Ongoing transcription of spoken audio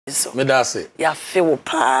so me da say ya feel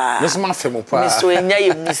pa me so ma feel pa me so enya ye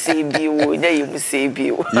musebi wo enya ye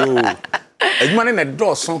musebi wo yo adwuma ne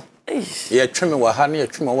do so ye tweme wa ha ne ye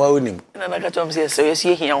tweme wa onim na na ka chom say so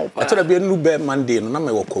ye hia wo pa atara bi enu be Monday no na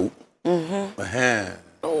me woko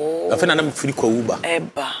afena na me firi kwawu ba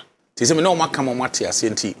eba ti se me no maka mo mate ase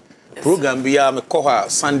nti program bia me ko ha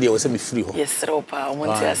Sunday wo se me firi ho yes ropa o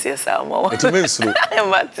monte ase sa mo eti me nsuro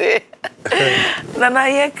mate na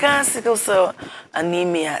ye ka sickle cell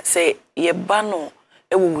anemia say ye ba no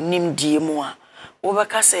e wo nim die mu a wo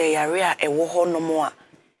beka say yare a e wo ho no mo a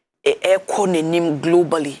e ko nanim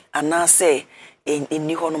globally ana say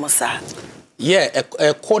eni ho no mo sa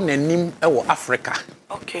e ko nanim e wo Africa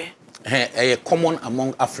okay common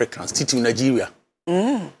among Africans titi Nigeria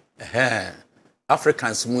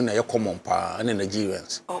Africans mu na common pa and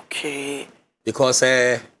Nigerians okay because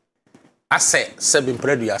I say seven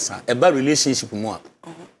preduasa a bad relationship mu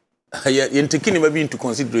you taking him into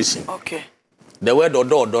consideration okay the word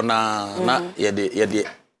odo na ye de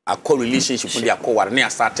a co-relationship with the co-war na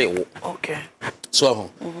start wo okay so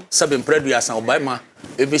seven preduasa oba ma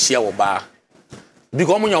e be hia wo ba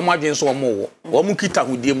because omo nyoma dwen so omo wo omo kita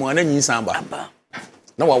hodie mu ana nyinsan ba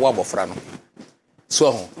na wa abofra no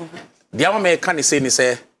so dia ma me ka ne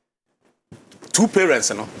say two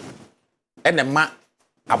parents no ene ma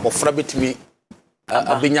abofra betimi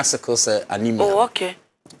abenya sickle cell anemia oh okay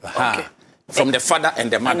okay from the father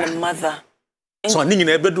and the mother and the mother so ni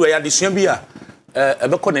nyina ebedu ya desua bi a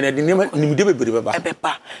ebekọ ne de nimde bebere beba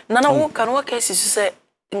ebepa na wo kan wo ka sisi say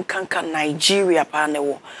nkanka Nigeria pa ne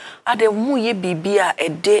wo ade mu ye bibia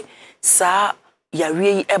ede sa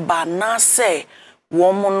yare yi eba na say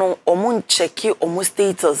wo mo no omo ncheki omo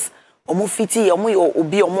status omo fiti omo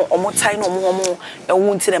obi omo tai no omo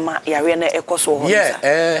ewu ntine ma yare na ekoso ho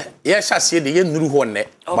yeah chase de ye nuru ho ne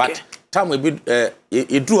but time ebi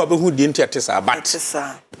edru abehu die ntia sa but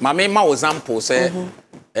mama ma example say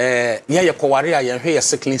ye kware a ye hwe ye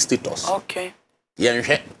sickling status okay ye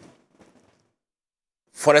hwe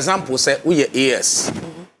for example say we ye AS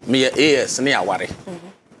me ye AS ne aware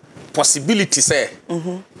possibility say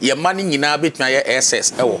ye mani nyina betuma ye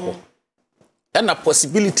SS e wo ho and a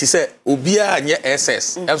possibility say obia anye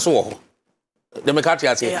SS enso wo ho de me ka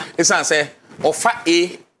tia say isan say ofa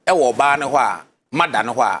A e wo ba ne ho a mada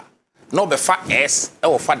ne ho a no be fa S e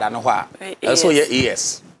wo fada ne ho a enso ye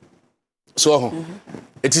AS so ho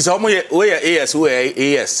it is omo ye we ye AS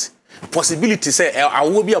we AS possibility say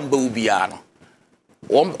awo bi amba obia no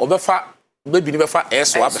obefa baby ni befa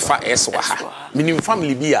S wa befa S wa ha minim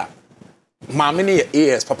family bi a maame ne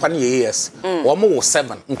ye AS papa ne ye AS omo wo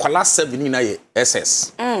 7 nkwala 7 ni na ye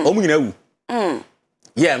SS omo nyina wu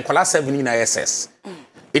yeah nkwala 7 ni na SS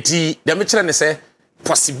eti dem kire ne say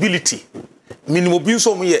possibility minimum bi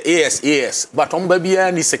so omo ye AS but omo ba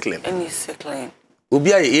bia ni sickling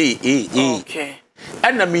obi aye okay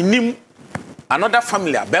and na minim another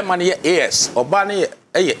family be man ye AS oba ne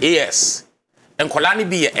ye AS nkwala ne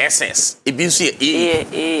bi ye SS ebi nso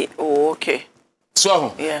ye okay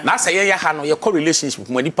so na say ye ha no ye correlationship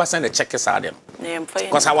mo ni person the check is ade no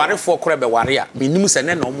because aware for kora be ware a minim se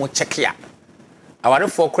ne no mo check ya aware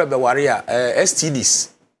for kora be ware a STDs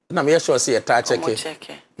na me sure say ye ta check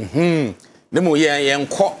ne mo ye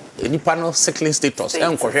nko nipa no sickling status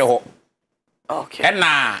enko hwe ho okay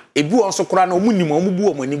na ebu on so kora na omu nim omu bu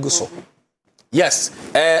omu ni guso yes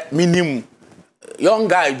minim young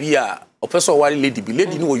guy bi a opeso ware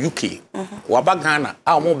lady no UK wa ba Ghana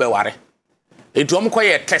a omu be ware etu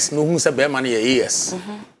omkoye test no hu se be ma na ye AS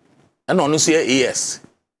na ono so ye AS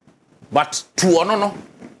but tu ono no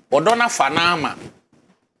odo na fa na ama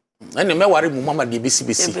ene me ware mu mama de besi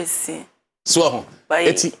so ho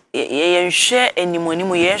eti ye nhwe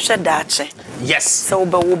animonimu ye nhwe daache yes so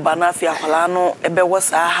be wo ba na afia akwala no ebe wo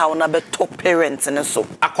sa ha na be top parents ne so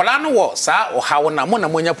akwala no wo sa o ha na mo na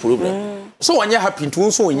monya problem so wonye happy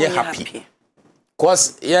ntu so wonye happy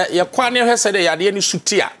cause ye kwa ne hwe se de yade ni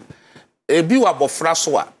suti a ebi wa bofra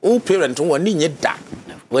so a o parent woni nye da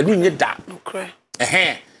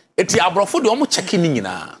okay eti abrofo de omo check ni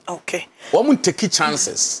nyina okay omo take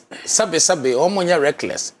chances sabe omo nya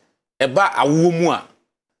reckless eba awo mu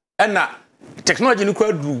a na technology ni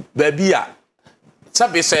kwa du ba bi a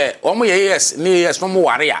sabe se omo ye yes no mo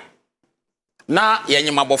ware a na ye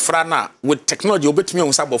nyima bofra na with technology obetumi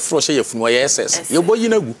hu sa bofra hye yefunu ye SS ye boyi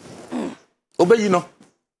na gu obeyi no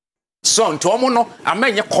so nto omo no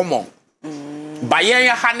amenye common ba ye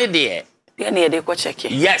ha ne de ye na ye de ko check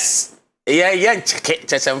yes ye check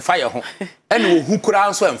chechemfa ye ho ene ohu kura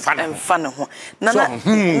nso emfa ne ho na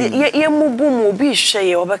ye mubu mu obi hwe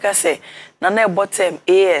ye obeka se na bottom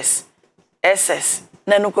AS SS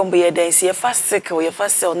na no kombo ye den se ye fast sickle ye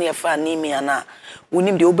fast cell ne ye fa anemia na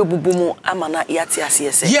wonim de obebubu mu amana yate ase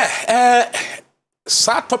ese yeah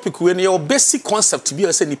sa topic we no basic concept bi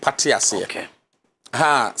o se nipa te ase okay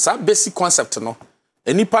ha sa basic concept no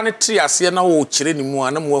nipa ne te ase na wo kire ni mu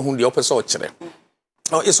ana mo ahu de opese o kire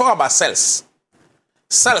it's all about cells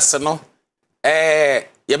no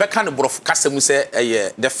you be kind of brof kasem say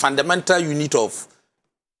the fundamental unit of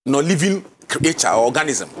living creature or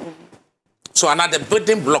organism. So another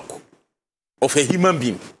building block of a human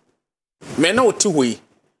being. Me na oti hoyi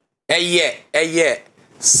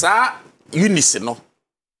sa units no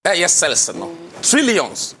cells no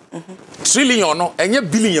trillions trillion no enye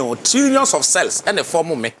billion trillions of cells and the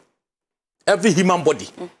form me every human body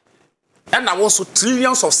and also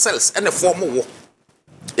trillions of cells and the form wo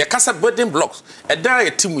ya kasa building blocks e da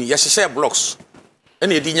yetimu ya hye blocks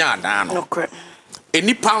ene edinya adan no okay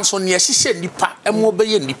enipa nso ne hye nipa emo be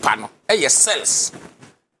ye nipa no ye cells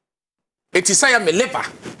eti say me liver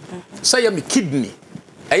say me kidney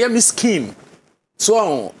me skin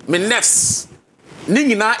so me nerves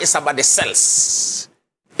ningina is about the cells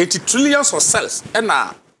 80 trillions of cells and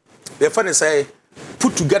the funny say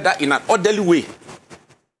put together in an orderly way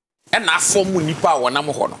and na form nipa wona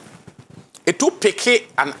mo ho no it will pick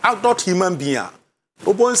an adult human being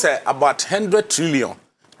obo say about 100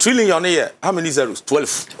 trillion here how many zeros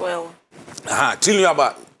 12 trillion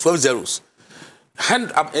about 12 zeros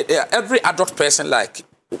every adult person like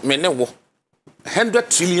me ne wo 100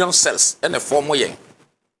 trillion cells and a form yen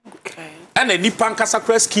okay and a nipa nkasa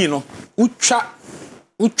press skin no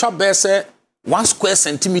ucha be say 1 square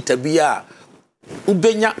centimeter bia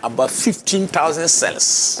ubenya about 15,000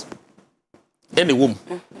 cells in a womb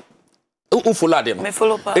follow them me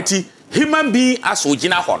follow pa eti human being as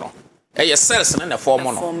ogina ho no cells na form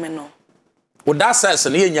no with that cells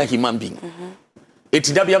na yenya human being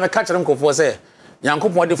eti da bia me catch them kofo say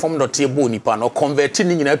Yankopon de form dot ebo nipa no convert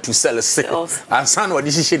ni nyina to cells and san what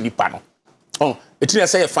this nipa no it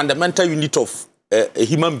is a fundamental unit of a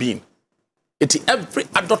human being. It is every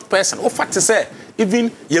adult person. What fact to say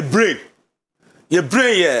even your brain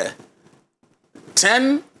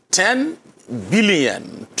 10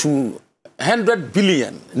 billion to 100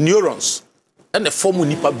 billion neurons and the form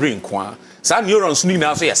nipa brain kwa sa neurons ni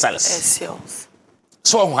na so your cells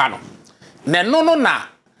so hano na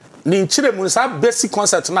ni nchire mu sa basic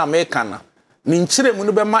concept na American na ni nchire mu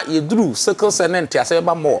no be ma yedru sickle cell and tia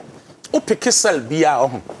ba mo o pick cell bia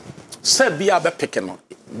cell bia be pick no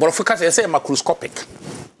but focus say macroscopic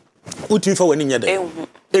utin fa wani nyede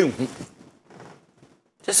ehu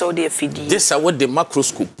just all the fidi this what the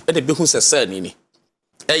microscope e de be hu cell ni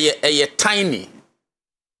eye tiny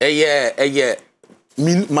eye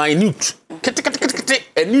minute kete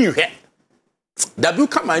eni hwe W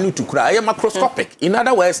come minute to cry macroscopic in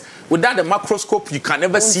other words without the microscope you can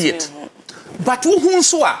never see it but who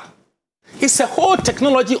so it's a whole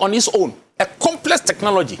technology on its own a complex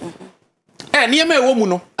technology niam e wo mu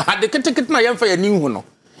no ade kete na yemfa ya nin hu no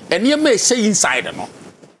niam e she inside no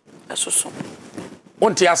asoso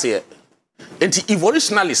won't you say enti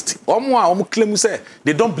evolutionalist omo claim say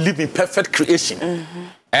they don't believe in perfect creation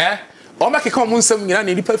omo ke come nsem nyina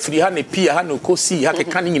na nipa firi ha na pia ha na kosi ha ke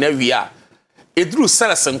kan nyina wia edru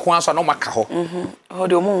cells nko aso na maka ho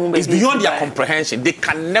it's beyond their comprehension. They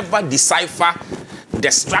can never decipher the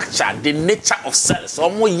structure, the nature of cells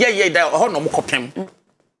omo that ho no mokopem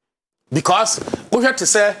because go here to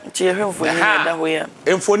say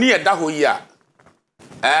emfoni da ho yi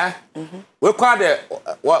we kwa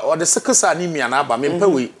the sickle cell anemia na aba mempa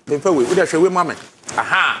we we de hwe we mame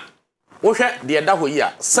wo hwe de da ho yi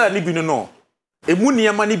cell ni bi no emu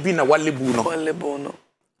niam ni bi na walebu no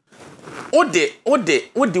ode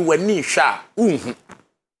wani hwa unhu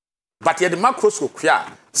but the microscope ya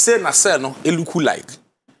say na cell no e look like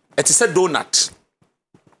it is a donut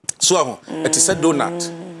so it is a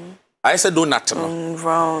donut I said donut no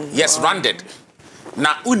round yes rounded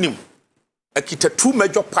na unim akita two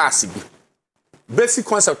major parts bi basic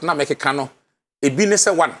concept na make kan no e bi ne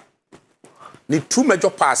say one ni two major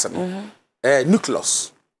parts no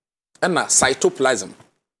nucleus and cytoplasm.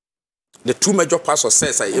 The two major parts of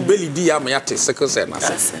cells are sickle cell na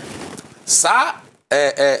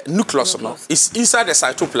nucleus no is inside the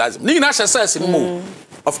cytoplasm. Ni na cells in mo.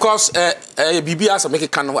 Of course BBS make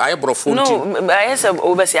it can eyebrow phone. No, I say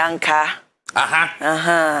obese anka.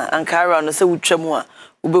 Anka round say utwam a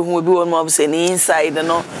obehu obi won mo say inside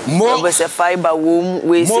no obese fiber wom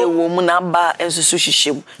we say wom na ba ensusu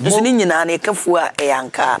hyehyem. So ni nyina na ekafu a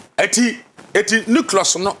anka. Eti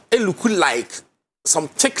nucleus no e look like some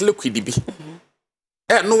thick liquid bi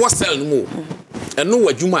no what cell no more no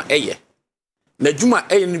wadwuma eye na dwuma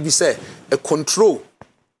eye no bi say control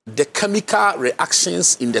the chemical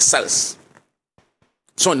reactions in the cells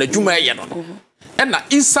So na dwuma ye no no. And na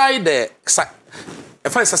inside the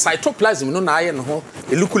if I say cytoplasm no na aye no ho,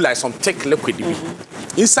 it look like some thick liquid bi.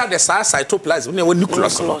 Inside the cytoplasm no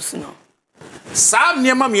nucleus no. Sam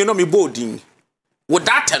niema me no me bodin. With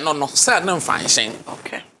that no cell no function.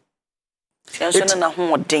 Okay.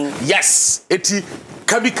 Yes, it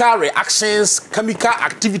chemical reactions, chemical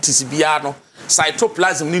activities biya no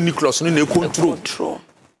cytoplasm ni nucleus no control.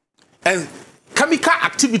 And chemical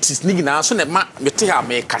activities ni na so na ma mete ha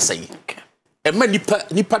me kasa yi. Okay. E ma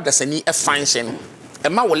nipa dasani e function. E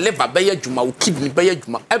ma wo liver be adwuma, wo kidney be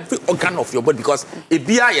adwuma, every organ of your body because e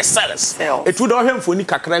biya your cells. It would all help for ni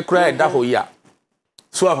kakra kra da ho ya.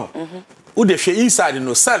 So wo de hwe inside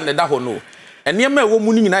no cell ne da ho no. Eniema ewo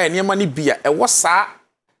mu ni nyina eniema ni bia e wo saa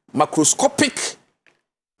macroscopic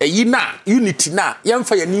eyi na unity na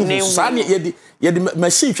yemfa ya ni hu saa ne ye de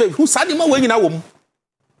machine hwe hu saa de ma we nyina wo mu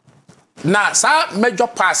na saa major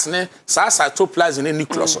parts ne saa cytoplasm ne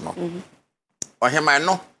nucleus no ohema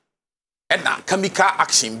no e na chemical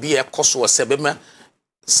action bi e koso sebema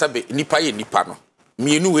sebe nipa ye nipa no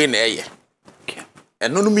mienu we na eye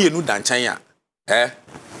eno no mienu danchan a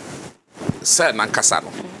cell na nkasa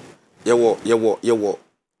no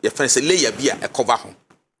ye fence layer bia e cover ho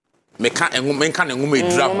meka na ngum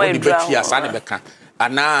edura ho di batia sa ne beka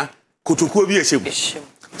ana kotokuo bi ehye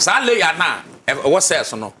sa layer na e wo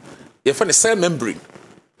cells no ye fence cell membrane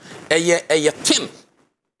ye thin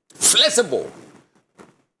flexible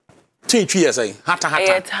tin twi ye say hata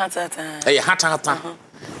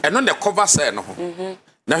eno the cover cell no ho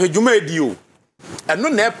na hwedwuma edi o eno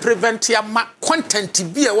na prevent ya ma content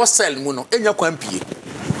bi e wo cell mu no enya kwampie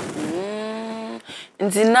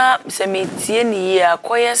Ntina se metie ni ya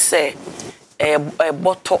koye se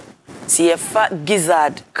boto ti efa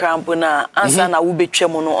gizzard cramp na ansa na wo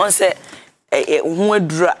betwem no on se hu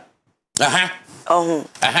adura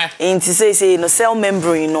nti say no cell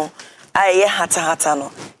membrane no aye hata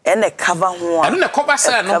no ene cover ho a no cover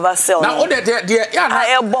cell no na o de ya na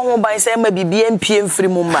e bo ho ban say ma bibia mpie mfiri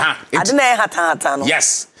mu ma ade na hata no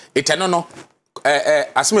yes eteno no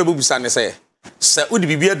asema ebubusa ne say se odi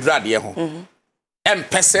bibia adura de ho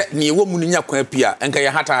empese ni ewo mu nya kwa pia enka ye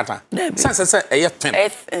hata sense eye thin eye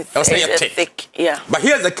thick yeah but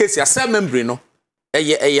here's the case your cell membrane no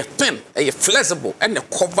eye thin eye flexible and the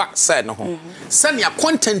cover cell no ho send your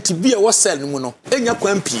content bi e wo cell no mu no enya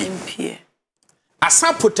kwa mpie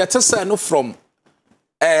asa protect cell no from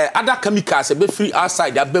other chemicals be free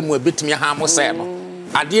outside abemu ebetimi ha mo cell no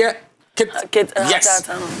ade yes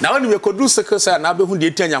now when we could do sickle cell na be hu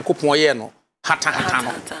de tia nyankopon ye no hata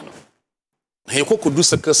no he kokodu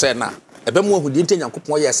sickle cell na ebe mu ahudi nte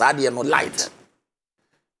nyankopon ye saa de no light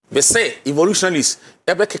be say evolutionists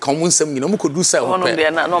ebe ke common nsem nyina mu kodu cell ho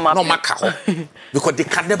no maka ho because they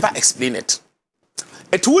can never explain it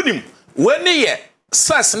would when ye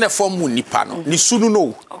cells na form mu nipa no ni sunu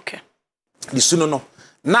no okay ni sunu no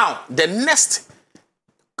now the next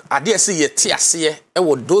ade say ye ti ase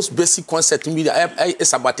e those basic concept media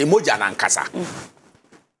is about emoja na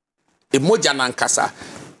nkasa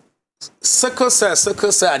sickle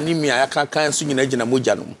cell anemia ya kan so nyina gina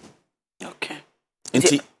moja no okay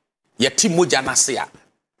nti yati moja na se a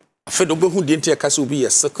afa do behu de nti akasa obi ye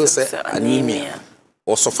sickle cell anemia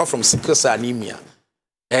or suffer from sickle cell anemia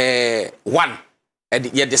one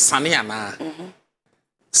ye de sane ana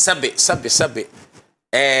sebe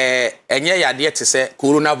enye yade te se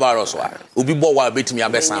coronavirus wa obi bo wa betimi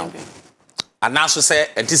abesa anaso se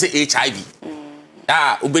enti se HIV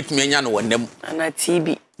obetimi anya no wonam ana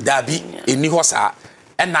TB dabi eni hosa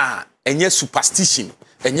na enye superstition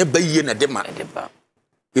enye bayiye na dema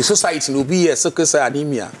the society no be sickle cell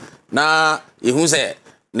anemia na ehun se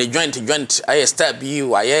ne joint aye star bi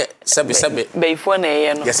waye sebe before na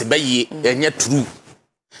ye no yes bayiye enye true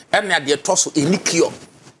na de toso eni kio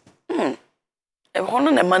e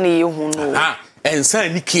hono na man ye hu no ensa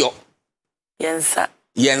eni kio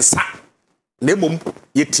yensa na mom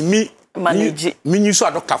yetimi manage minyu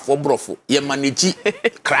so doctor for brofo ye manage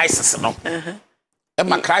crisis no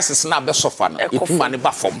ma crisis na be sofa no etuma ne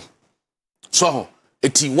ba fom so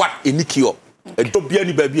eti what enikio edobia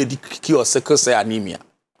ni ba bi edikio sickle cell anemia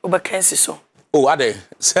obakansi so ade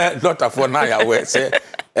say doctor for na ya we say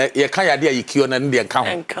ye kan ya de ayikio na ne nka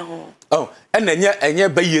ho enye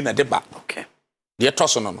baye na de ba okay de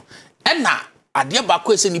toso no na ade ba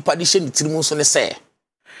ko ese nipa de hye ni tirimu so ne say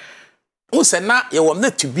o se na ye wo na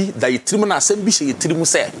tubi da yitirimu na asem bi hye yitirimu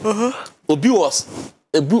say obi was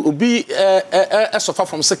obi suffer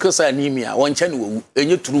from sickle cell anemia won che ne wo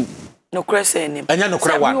enye true no crese ni anya no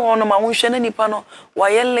kra wa no ma won hwe na nipa no wa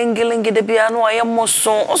ye lengelinge de bia no wa ye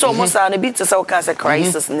moso o so mo sa na bi te se o ka se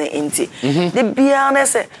crisis ne enti de bia na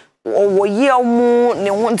se wo ye omo ne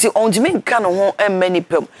ho nti ontimi nka no ho many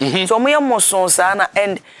pem so omo ye moson sa na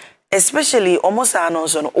and especially omo sa no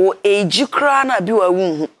so no o age kra na bi wa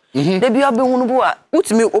wu de bi abehu no bo a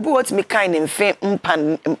utimi obi watimi kind mfe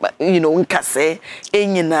mpan you know nkase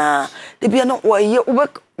enyina de bi no wo ye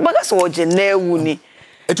obaga so oje na ewu ni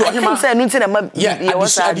eto ahima say no ntina ma ye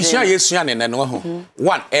wasa adisua yesua ne no ho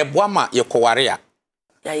one eboama ye koware a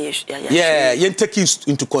yeah you take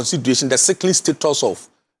into consideration the sickling status of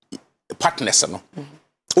partners no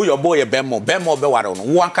o your boy bemo be ware no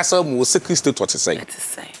wo ankasa mu sickling status to say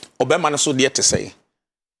obema no so de te say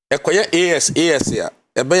ekoye AS ya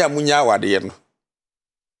ebe ya munya awade ye no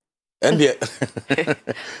ende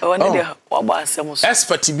wone de waba asem so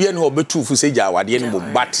expert bi no obetu fu say ja awade no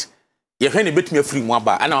but ye hwe ne betumi afiri mu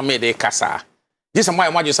aba ana ma de kasa jisa mo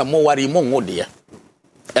ayo sa mo ware mo ngo de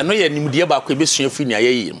eno ye nimdie ba ko ebesua afiri ne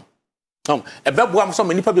ayeyi mu ebe boa mo so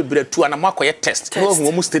manipa bebre tu ana makoye test no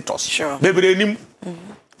hu mo status bebre nim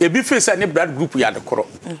ebi face ne blood group ya de koro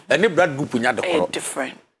ne blood group nya de koro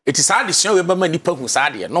different it is hard to we be manipa hu sa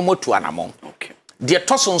de no mo tu ana mo okay de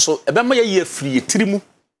toso so ebe ma ye afiri etirimu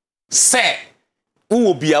se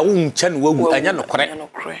wo bia wo nche no wawu anya no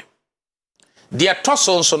kore de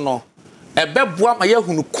toso so no ebe boa ma ye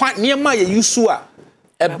hunu kwa niema ye yusu a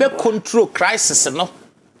ebe control crisis no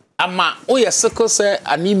ama oye sickle cell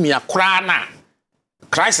anemia kra na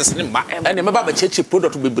crisis ne ma ene meba ba cheche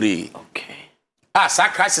product bebre okay sa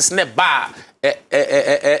crisis ne ba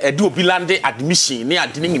do bilande admission ne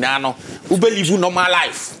ade nyina no wo believe normal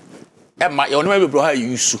life ema ye onema bebro ha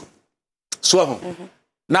yusu so ho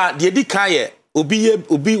na de di kan ye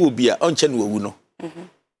obi a onche no wawu no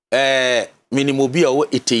minimum obi a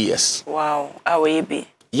 80 years wow awe be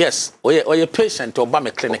yes oye patient oba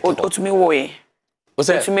me clinic otumi wo ye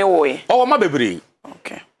otumi wo ye ma bebre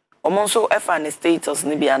okay omo so FMS status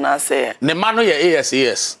ni bia na say ne ma no ye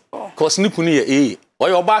AS cause ni kunu ye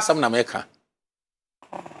oye oba asam na meka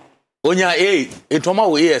onya etoma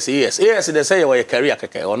wo AS de say ye career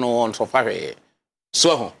keke ono on so fa hwe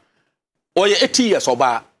so ho oye 80 years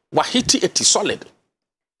oba wa hit 80 solid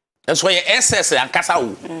and so ye SS ankasa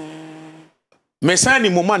wo mesani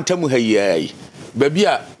moment amu hayi baby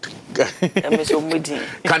a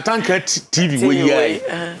KANTANKA TV we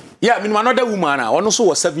yeah I mean another woman ono so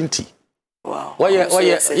was 70 wow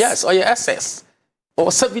yes SS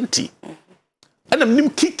or 70 and I'm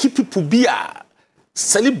key people be a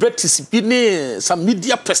celebrities be some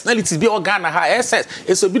media personalities be organ ha SS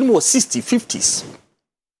it's a bit more 60 50s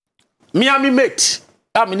me mate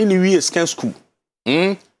I'm in the scan school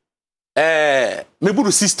me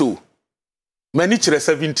buru sister many chere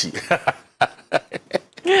 70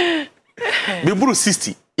 me buru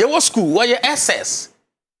 60 ye was school why SS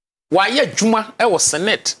why ye juma e was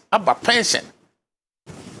senate aba pension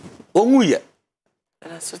onwu ye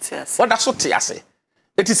that's what tiase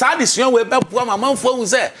it is hard this one we be bua mama fo hu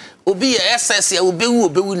say obi ye SS ya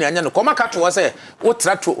obewu ni anya no koma ka to say wo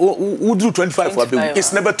tra to wo do 25 for obewu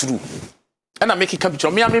it's never true and I make it come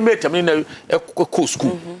to me mate me na ko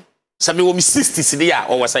school so me wo me 60s there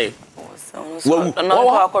or was say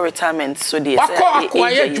no retirement so dey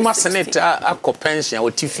say juma senate akọ pension o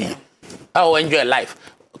tifi how enjoy life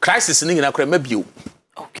crisis ni na kra mabio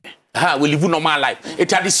okay we live normal life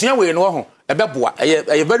it addition we no ho ebeboa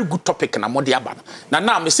a very good topic na mode aba na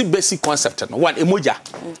now me see basic concept no one emoja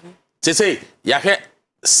say ya hwe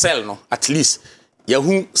cell no at least ya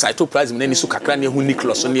hu cytoplasm na ni so kakra na hu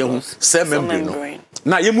nucleus na hu cell membrane no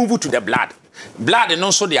now you move to the blood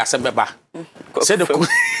no so the asembeba say the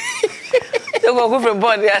go from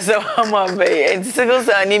body asembeba be and sickle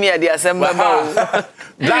cell anemia the asembeba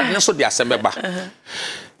blood no so the asembeba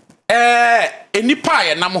enipa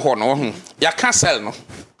ya nam ho no ho ya ka cell no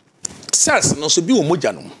cells no so bi wo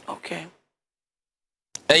moja no okay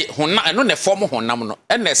hona no ne form honam no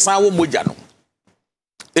e na san wo moja no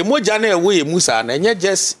emoja na ewo ye musa na enye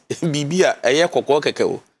just bibia eye kokko keke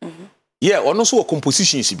o yeah ono so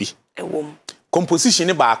compositions bi ewom composition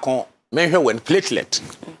ni ba kon menhwe when platelet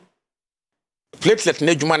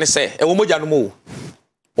na adwuma ne se ewo moja no mo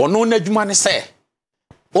ono na adwuma ne se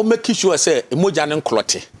o make sure say emoja ne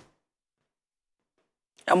nklote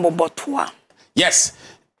ambobotoa yes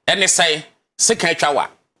ene say sekan twawa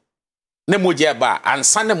na moja ba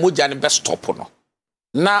ansa na moja ne be stop no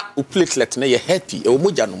na o platelet na ye happy ewo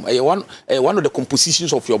moja no one of the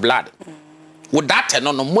compositions of your blood with that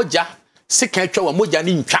no moja sekan twawa moja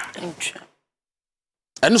ne ntwa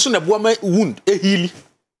eno so na boa ma wound heal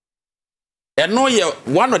eno ye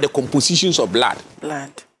one of the compositions of blood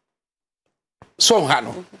so ha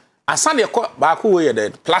no asa na ba ko we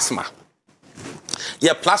the plasma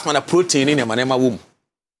yeah plasma na protein in manema wom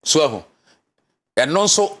so ho eno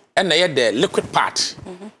so and the liquid part.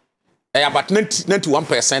 About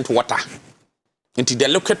 91% water. Into the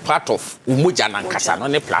liquid part of umoja and kasa,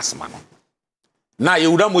 no plasma. Now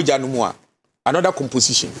you would moja no more. Another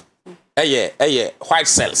composition. White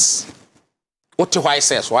cells. What white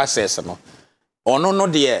cells? White cells no. Or no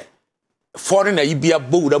the foreign ibia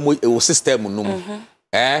boda mo system no.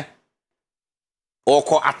 Or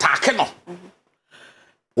ko attack no.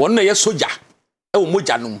 One na ye soldier.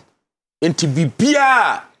 Moja no. Into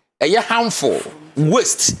bibia harmful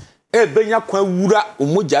waste. Benya kwa wura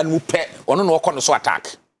omoja no pe ono no okọ no so attack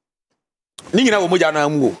ni nyina omoja na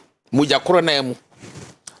amu moja koro na amu.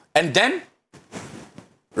 And then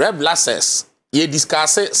red blood cells ye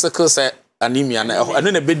discuss sickle cell anemia na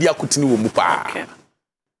eno na bedi akutini wo mu pa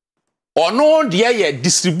ono de ye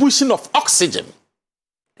distribution of oxygen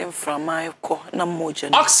from my ko na moja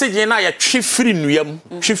oxygen na ye twe free nuam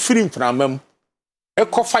twe free mframam e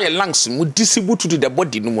ko fa ye lungs mu distribute to the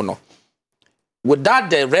body no mu no. Without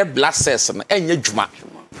the red blood cells, enya juma.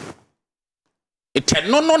 It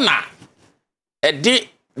no na. The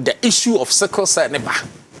issue of sickle cell neba.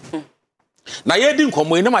 Na ye din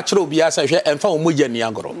komo ina ma kire obi asa hwe emfa omoja ni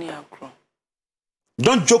agoro.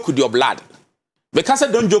 Don't joke with your blood. Because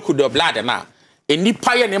I don't joke with your blood na. Eni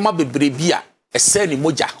paye ne ma bebre a ese ni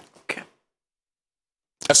moja. Okay.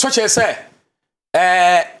 Such as say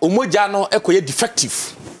omoja no ekoye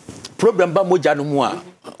defective. Problem ba moja no mu a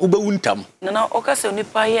ubewuntam. Na okase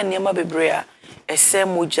onipa ye niam bebre a ese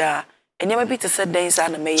moja eniam bi te se den sa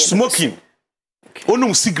na meye. Smoking.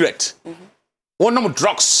 Onum cigarette. Onum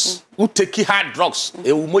drugs. Who take hard drugs. E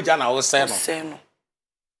moja na wo se no.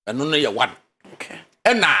 Eno no ye one. Okay.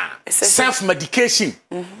 Ena self medication.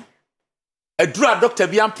 Aduru a doctor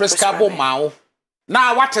bi am prescribe ma wo.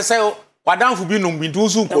 Na what say wadanfo bi num bi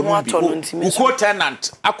ntuzu nkonum bi. Uko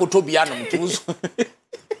tenant akoto bi anum ntuzu.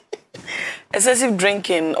 Excessive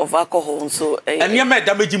drinking of alcohol so and you may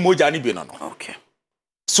damage moja ni bi no. Okay.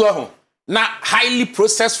 So na highly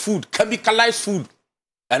processed food, chemicalized food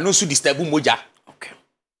and also disturb moja. Okay.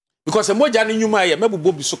 Because the moja ni nyuma ye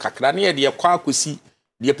mebobɔ bi so kakra na ye de kwa akosi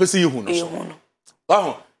de pese ye hu no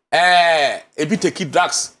so. Ebi take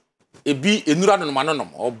drugs, ebi enura no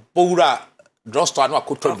manonom obowura drugstore no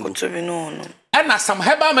akoto duro. No. And some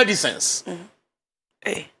herbal medicines.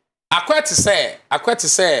 Akwete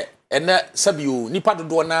say ene sabio nipa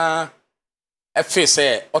dodo na efe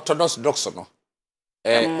say orthodox drugs no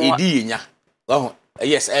edi nya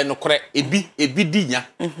yes no kore ebi di nya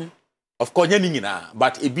of course nya ni nyina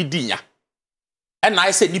but ebi di nya and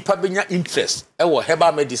I say nipa benya interest e wo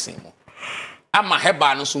herbal medicine mo ama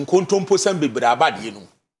herbal no so nkontompo sam bebre abade no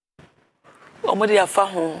omo de afa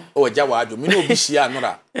ho o ja wa adwo me no obi hia no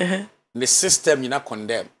ra the system nyina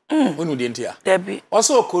condemn. Onu de ntia. Debi.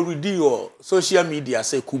 Also korudi or social media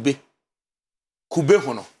say kube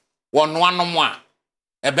hono. Wono anom a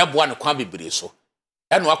ebeboa ne kwa bebre so.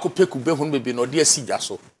 Eno akope kube hono bebe no de asigya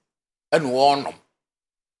so. Eno wonom.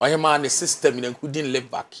 Ohema ne system ne including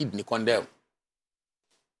liver, kidney condemn.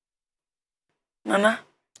 Nana.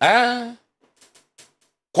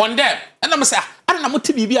 Condemn. Ena me say, ana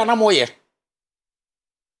muti bibia na moye.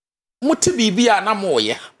 Muti bibia na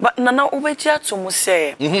moye. But nana ubechi ato mu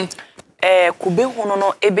say kube hono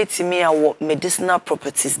no ebetimi awo medicinal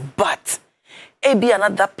properties but ebi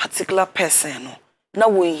another particular person no na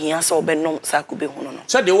wo hia so obenom sa kube hono no.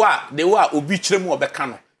 So they were obi kiremu obeka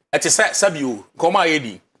no. Eti say sabio koma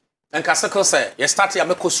yedi. Enka sickle say you start ya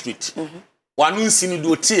Meko Street. Wanu nsi no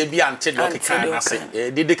do tie bi ante do keka na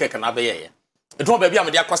say dede keka na be ye. Eto ba bi am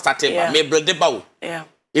de akọ start ba me brede ba wo. Yeah.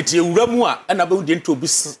 Eti ewuramu a na ba wudi nto obi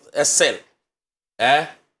cell.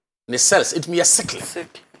 The cells it me a sickle.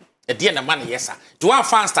 E de na man yesa. Do one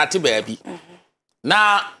fan start ba bi.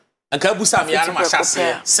 Na anka busa me ya na ma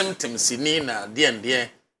hyase symptoms ni na de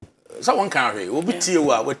so one can hwe obi tie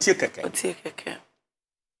wa watie keke. Watie keke.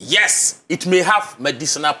 Yes, it may have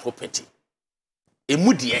medicinal property.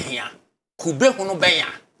 Emudi ehia. Kube hono benya.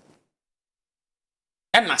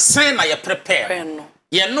 E na sen na ye prepare.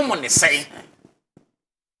 Ye no ne sen.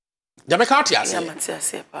 Jamaica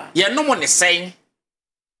ase. Ye no ne sen.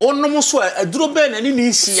 Onom so aduro be na ni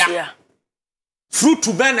nhia.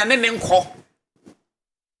 Fruit be na ne nko.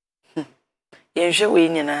 Ye hwe we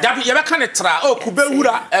nyina. Dabi ye be ka ne tra kube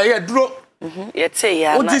wura ye duro. Ye te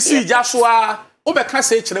ya na. Odisi ja so a obeka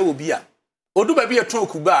se kire obi a. Odu ba bi ye ton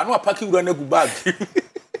kuba na apaki wura na kuba.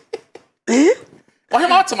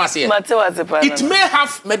 It may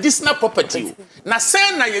have medicinal property. Na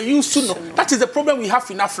say na you use to know. That is the problem we have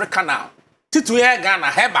in Africa now. Titu ye Ghana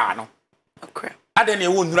heba no. Okay. Adene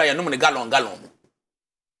wo nura ye no me gallon.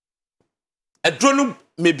 Adro no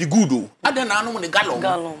may be good o. Adene no me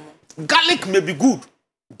gallon. Garlic may be good.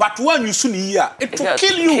 But when you soon here, it will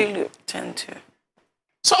kill you. Tend to.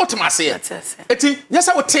 So what am I saying? Yes,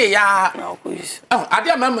 I would say, yeah. I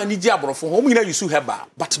dear mamma need jabber for home you so have,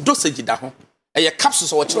 but dosage da home. A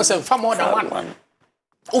capsules or choice far more than one.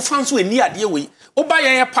 Oh, France we near dear we. Oh, buy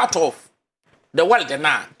a part of the world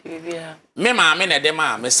now. Mema, men a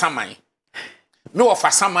dema, me samai. No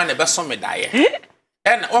for some man a best some die.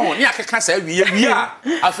 And oh, near can say we are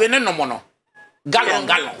a phenomenon. Gallon,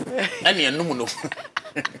 and near no.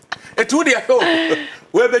 It would be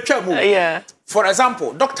where the trouble. Yeah. For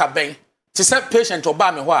example, Dr. Ben, to say patient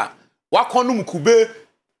Obama, what conum kube,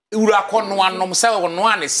 ura con one nom sell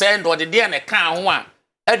one is send or the dear and a can one,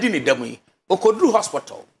 I didn't demi, or could do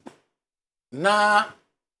hospital. Na,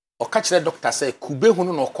 or catch the doctor say, kube who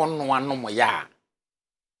no con one no more ya.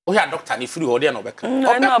 Oh, yeah, doctor, if you order no back.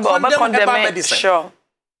 No, about medicine. Sure.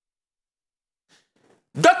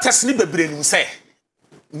 Doctors need a brain say,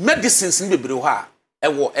 medicines need a brewer. A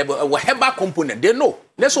herbal component. They know.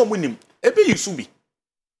 Let's all win him. Ebe you subi.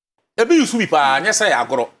 Pa. Yes, I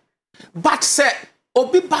agro. But say,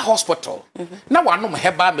 obi ba hospital. Now one no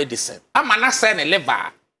herbal medicine. I'm not saying a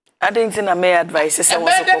liver. I didn't think I may advise. I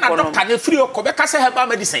was a doctor. Free or Quebec say herbal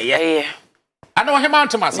medicine. Yeah. I know him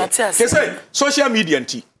to myself. They say social media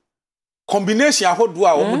and combination. I hold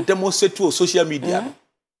do demonstrate to social media.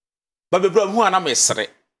 But the problem who are not mesre.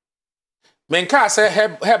 Menka say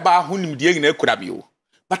herbal hunim die na ekura bio.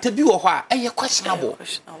 But a bill questionable.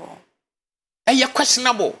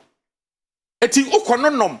 Questionable. Eti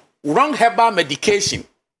ukononom wrong herbal medication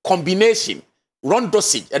combination, wrong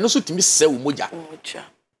dosage, and also to miss sell moja.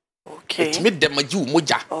 Okay. It made them a Jew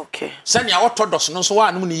moja. Okay. Send your orthodox no so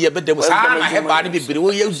one year, but there was a herbal be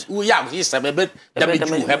we have his a bit damage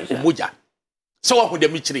you have moja. So what would the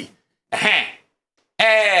mitri?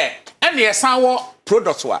 And the sour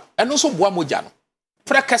products were, and also bois mojano.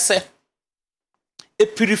 Precase. E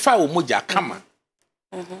purify o moja kama.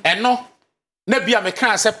 Eno na bia me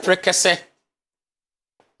kan se prekese.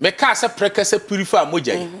 Me kan se prekese purify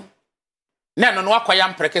moja yi. Na no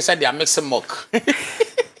akwaya prekese dia mix milk.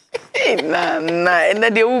 Na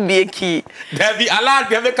de wo bie ki. There be allowed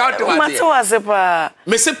be make out to what. Mato asepa.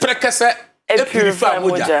 Me se prekese e purify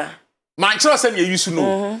moja. Man chiro se na use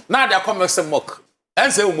no. Na de come mix milk.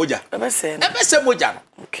 Ense o moja. Ebe se moja no.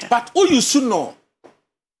 But o use no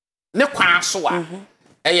ne kwan so a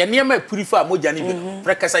eye niam purify moja ni bi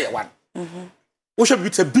prekesa ye wan wo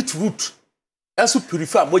hwe beetroot enso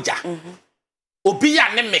purify moja obi ya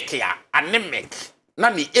anemic ya anemic na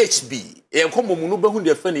ni HB e komomu no behu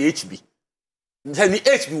de fa na HB ni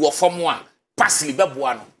HB wo form a parsley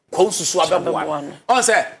beboa no kwa susu abeboa on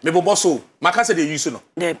say me bobo so maka say dey use no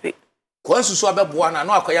dey be kwa susu abeboa na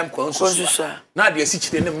no akoyam kwa susu na de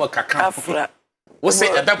asichire ne mo kaka afra wo say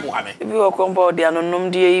ebeboa me bi wo compound de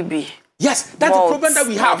anonom de ibi. Yes, that's the problem that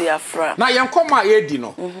we have. Now, young comma, Eddie,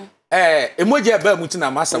 no. Emoji about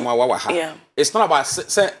Mutina Masama Waha. It's not about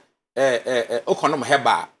say, Okonom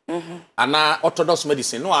Heba, and orthodox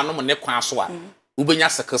medicine. No, I know my Nequaswa.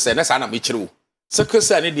 Ubenya Sickle, and that's Anna Mitchell. Sickle,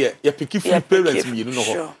 an idiot, your picky free parents, you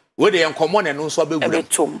know. Where they are common and also be with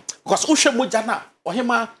tomb. Because Usha Mojana, or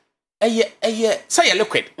him, say a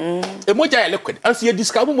liquid. Emoja liquid. As you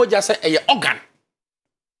discover Moja say a organ.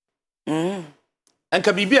 And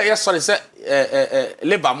can be yes, sorry, say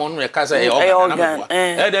liver mon because organ.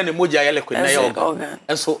 And then the moja liquid organ.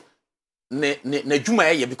 And so ne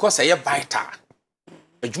juma because I have vital.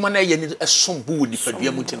 A juma need a sombu with the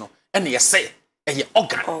mutino. And you say a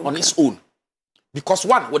organ on its own. Because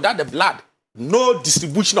one, without the blood, no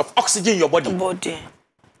distribution of oxygen in your body.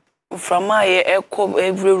 From my echo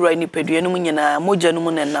every rainy peduana, moja no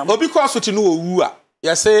monena. But because you know who are,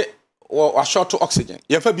 you say. Or short to oxygen.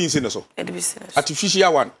 You have been seen so.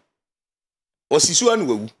 Artificial one. Or sisu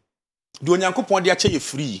anu. Do nyanko pon dia che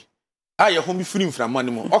free. Ah your home free from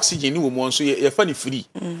money mo. Oxygen ni wo mo so ye fa ni free.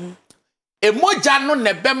 E moja no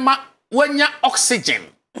ne bema wanya oxygen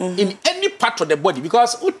in any part of the body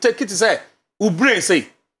because we take it to say we brain say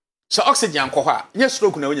so oxygen ko ha nya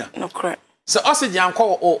stroke na wonya. No correct. So oxygen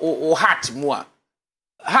ko o heart mu a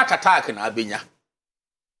heart attack na abenya.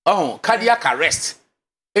 Oh cardiac arrest.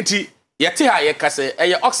 Enti yete ha ye kase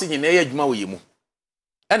eye oxygen na ye adwuma wo yemu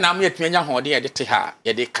na am yetumi anya ho de ye de ha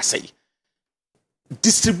ye de kase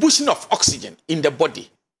distribution of oxygen in the body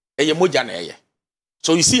eye moja na eye.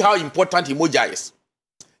 So you see how important moja is.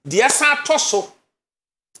 The asa toso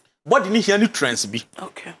body ni here nutrients bi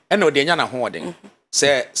okay and o de nya na ho de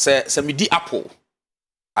se me di apple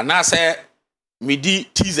ana se me di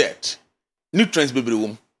TZ nutrients bebre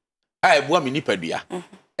wom a eboa me nipadua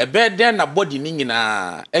ebe den na body ni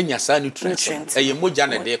nyina anya sa nutrients eye moja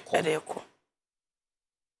na de ko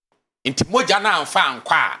Inti moja na amfa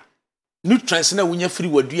ankwa nutrients na wunya free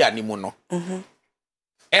waduane mu no.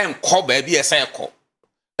 Enko ba bi ese ekọ.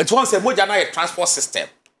 It won't say moja na a transport system.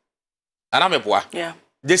 Anameboa. Yeah.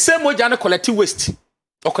 The same moja na collective waste.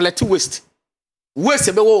 Or collective waste.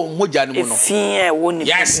 Waste be wo moja ni mu no.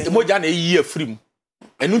 Yes, moja na yi afiri mu.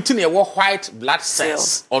 Enu nti na wo white blood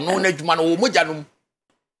cells. Ono na adwuma no wo moja no.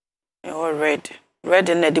 Red. Red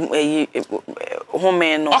in the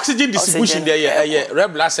home no. Oxygen distribution there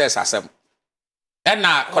red blood cells asem. And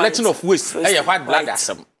na collecting of waste white blood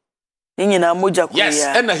asem. Yes,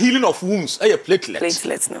 and the healing of wounds platelets.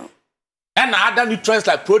 Platelets no. And other nutrients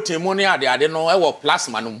like protein, ammonia, they know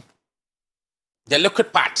plasma no. The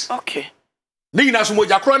liquid part. Okay. Ni na so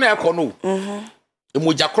moja kro na ekọ no.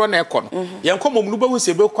 Moja kro na ekọ no. Ye nko mom no be hu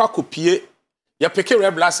se be kwa kopie. Ye pick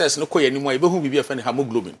red blood cells no koye nimu e be hu bibi afa ni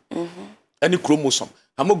hemoglobin. Any chromosome.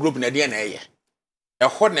 Hemoglobin e de na eye. E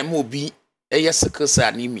ho na ma obi eye sickle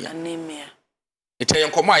cell anemia. Anemia. Ite ye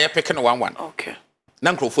nko ma ye pick no 11. Okay.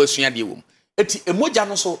 Na nkrofo asua de wom. Eti emoja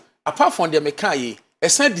no so apart from the mekai e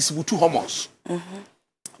san distribute hormones.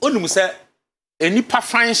 Onum se enipa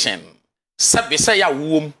function sabe se ya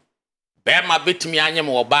wom. Be ma betimi anyem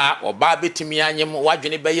oba betimi anyem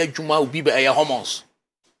wadwene be ya dwuma obi be hormones.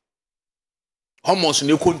 Hormones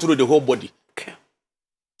ne control the whole body. Okay.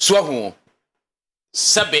 So ho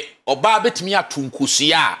sabe oba betimi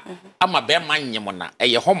atunkusia ama be ma anyem na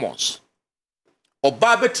hormones.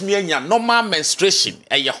 Oba betimi anya normal menstruation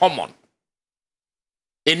hormone.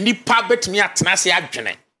 Enipa betimi atena se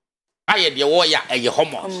adwene aye de wo ya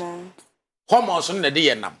hormones. Hormones no de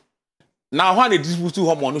ye nam. Now when it distributes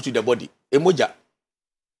hormone to the body, emoja.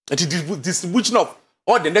 It is distribution of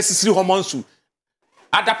all the necessary hormones to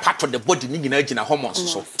other part of the body ni gina gina hormones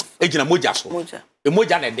so. Egina moja so.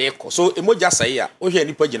 Emoja na de ekọ. So emoja say ya, o hwe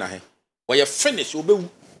nipa gina he. Wo ye finish obewu.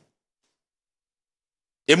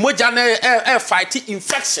 Emoja na fight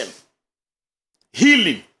infection.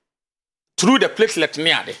 Healing through the platelet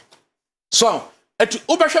near. So, etu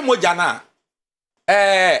obehwe moja na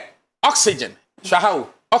oxygen, shahaw,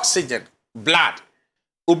 oxygen, blood.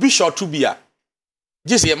 Obi short to be a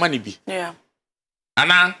just your money be. Yeah.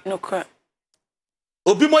 Ana no correct.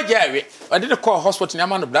 Obi moja we I didn't call hospital na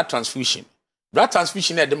man blood transfusion. Blood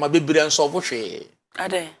transfusion e de ma bebere nso wo hwe.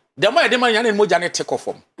 Ade. The man e de man yan moja na take off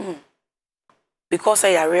from. Because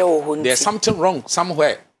I are real. There's something wrong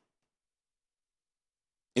somewhere.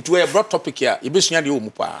 It were a broad topic here. You be sunya de o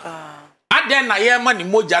mu pa. Aden na ye man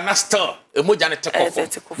moja na still e moja na take off.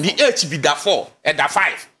 The H be da 4 and da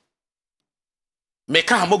 5. Make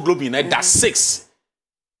hemoglobin at that 6.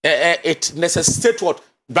 It necessitates what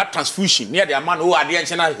blood transfusion near the man who are the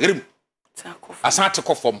ancient rim. As I take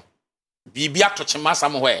off from Bibia touching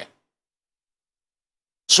somewhere.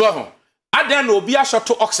 So, I then will be a shot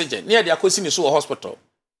to oxygen near the Akosini hospital.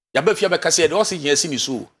 Yabefia Becassia, the oxygen is in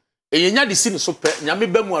so. A yanya the sin so Yami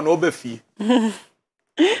Bemu and Obefi.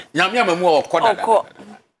 Yamia more corner.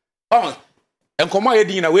 Oh, and come my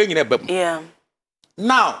in a way in a bem. Yeah.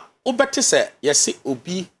 Now, Obeti say, yes, see,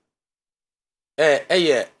 Obi,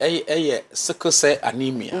 sickle cell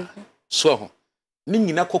anemia. So,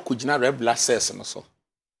 Nina Kokujina red blood cells no so.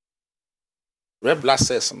 Red blood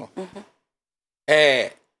cells no.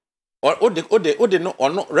 Or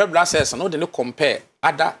no red blood cells no, they no compare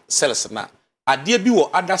other cells na. Adie bi wo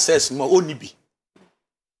other cells mo oni bi.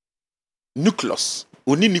 Nucleus,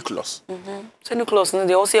 oni nucleus. So nucleus no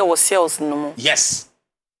they also have cells no more. Yes.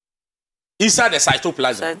 Inside the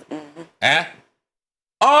cytoplasm.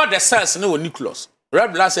 All the cells no nucleus.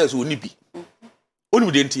 Red blood cells oni bi. Oni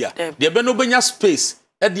bi dentia. They be no benya space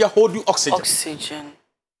e dey hold you oxygen. Oxygen.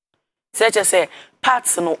 Such as say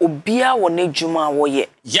parts no obia wo na dwuma wo ye.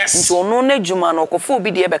 Yes. Nti ono na dwuma no kofo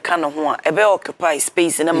obi de be ka no ho a e be occupy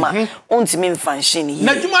space na ma ontimi function here.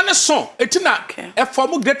 Na dwuma ne so etina e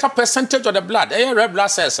form greater percentage of the blood red blood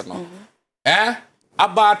cells no.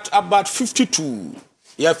 About 52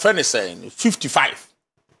 your friend is saying 55.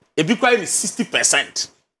 E be quite 60%.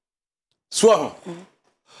 So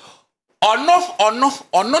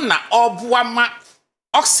ono na oboa ma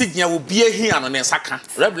oxygen will be here on the saka.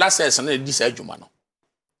 Red blood cells and this adjuma no.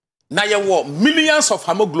 Now you want millions of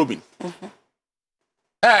hemoglobin.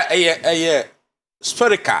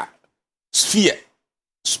 Spherical sphere.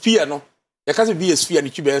 Sphere no. You can't be a sphere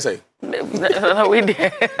and you be say. No, we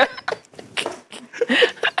did.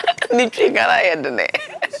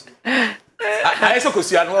 I also could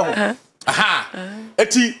see another. Aha.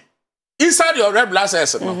 Eti inside your red blood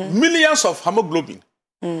cells, millions of hemoglobin.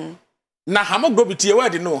 Na hemoglobin tie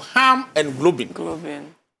word no ham and globin.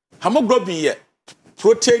 Hemoglobin ye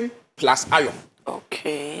protein plus iron.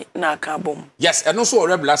 Okay, na carbon. Yes, and also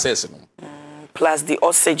red blood cells no. plus the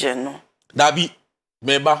oxygen no. Dabi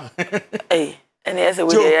meba. Hey, and yes we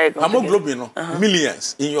dey hemoglobin no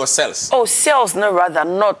millions in your cells. Oh, cells no rather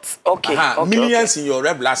not. Okay. Okay millions in your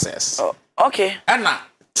red blood cells. Oh, okay. And now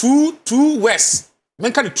two words.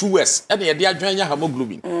 Men can 2 words. And the adjoining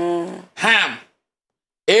hemoglobin. Ham.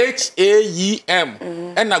 HAEM.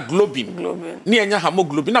 And a globin. Near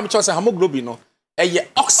hemoglobin. I'm just a hemoglobin no. A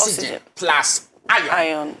oxygen plus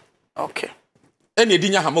iron. Okay. And you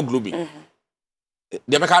didn't hemoglobin.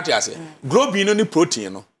 The Macati say globin only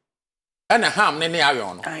protein no. And a ham and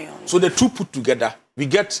iron. So the two put together, we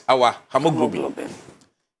get our hemoglobin.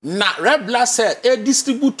 Na red blood cell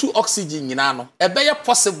distribute to oxygen no. E be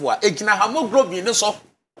possible e gina hemoglobin so.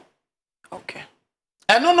 Okay.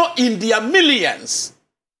 And no in their millions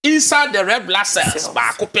inside the red blood cells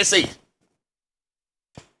ba ko pese.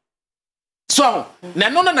 So, na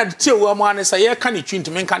no na the tie wo am say ye kan twin to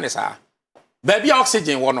men kan sa. Ba bia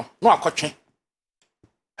oxygen wo no akotwe.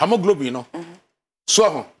 Hemoglobin no.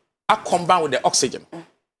 So, I combine with the oxygen.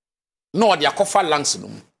 No, the akofa lungs no.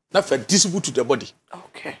 Na for distribute to the body.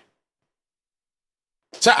 Okay.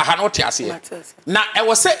 So I not here. Now I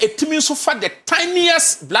was say it means so far the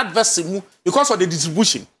tiniest blood vessel because of the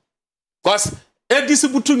distribution. Because a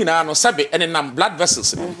distributing na no sabe and then blood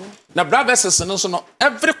vessels. Now blood vessels no so no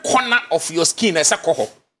every corner of your skin is a coho.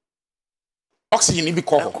 Oxygen be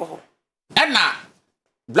coho. And now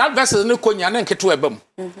blood vessels no konya na nketo ebam.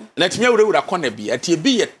 Let me wura corner bi at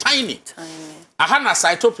be a tiny. Aha na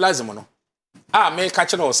cytoplasm no. Me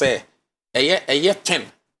catch no say a pen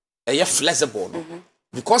a flexible no.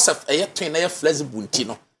 Because of a twin a flexible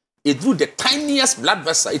tino. It drew the tiniest blood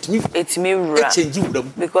vessel. It may change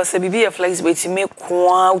them. Because a baby a flexible it may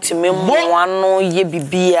quite me one ye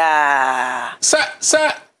bibia.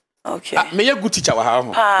 Sir. Okay. May a good teacher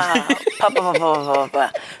have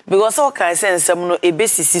Papa. Because all can sense some no a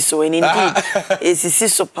basis so and indeed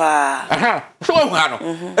is so pa.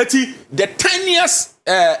 The tiniest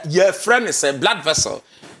your friend is a blood vessel.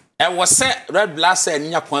 And was set red blood cell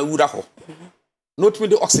in your point would have. Not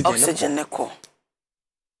with the oxygen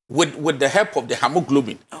with the help of the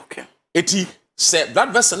hemoglobin. Okay. It said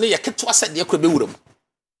blood vessel near Ketwa said the equilibrium.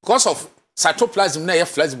 Because of cytoplasm near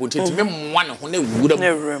flexible, it meant one when they would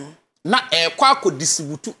have not a quack could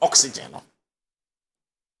distribute to oxygen.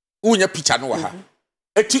 Unya picture no ha.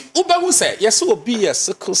 Eti uba who say yes will be a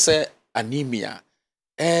sickle cell anemia.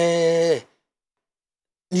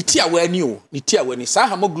 Nitia when you saw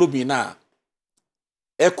hemoglobin na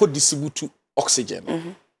echo distribute to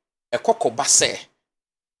oxygen. A cocoa basse.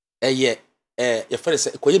 Your friend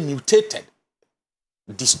say mutated,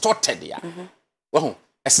 distorted ya. Well,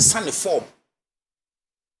 as a sunny form.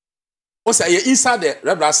 Also, inside the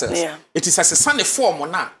red blood cells, it is as a sunny form or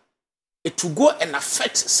not. It will go and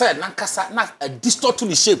affect cell nankasa na a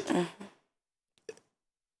distorted shape.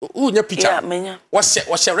 Your picture.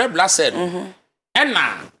 What's your red blood cell? And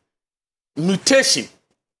now mutation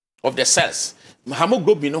of the cells.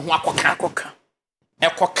 Hemoglobin no akoka.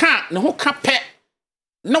 Ekoka no kape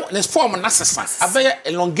no this form nasesa abeye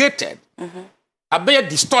elongated. Abeye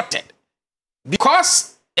distorted.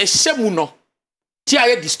 Because a shemu no ti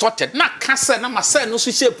aye distorted na cancer na ma cell no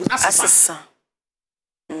so shape nasesa.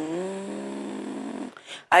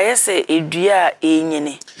 I say edua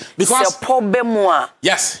enyene. Because problem a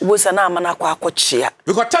yes. Wo sana amana kwa akochia.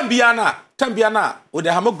 Because tambiana with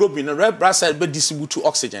the hemoglobin the red blood cell be distribute to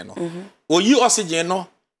oxygen no. Oyi oxygen no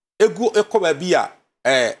egu ekoba bia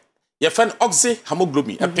ye fan oxy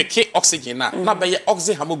hemoglobin e peke oxygen na be ye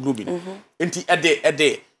oxy hemoglobin. Enti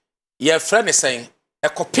ede ye friend is saying e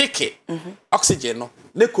ko peke oxygen no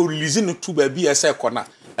ne ko release no to ba bia say ko na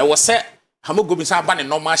e wo say hemoglobin say ba ne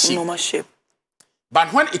normal shape.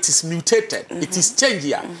 But when it is mutated, it is changed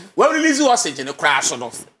here. When release oxygen, it crash no.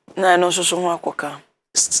 No, so akoka.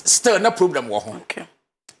 Still no problem wo ho. Okay.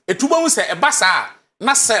 Etuba say e basa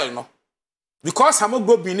na cell no. Because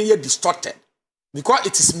hemoglobin is distorted. Because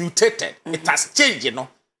it is mutated, it has changed, you know.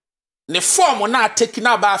 The form na taking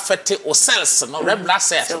about affect or cells, no red blood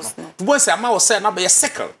cells. No. Etuba say ama cell na be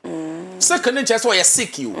sickle. Sickle no just why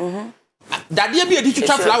sick you. That dey be a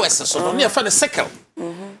digital flowers so no na fa sickle.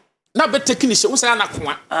 Na be technician wo say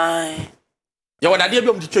anakoa. Ai. Ya wada dey be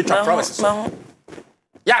om digital flowers so.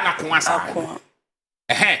 Ya anakoa sa.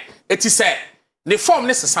 It is say the form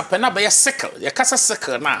ne sesa na be sickle. Ya kasa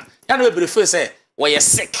sickle na. Ya no be refer say we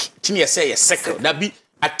sick. Tini say you sickle. That be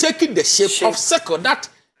taking the shape of sickle that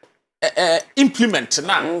implement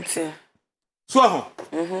na. So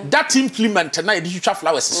that implement na digital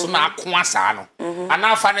flowers so na akoa sa no.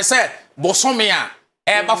 Ana fa ne say bosome a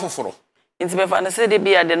e ba foforo. Inti be fa na say dey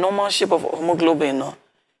be at the normal shape of hemoglobin no.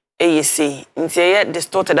 ASC. Inti e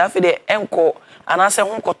distorted afi de enko anase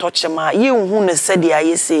ho kotochema ye hu ne se de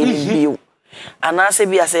aye se ni bio anase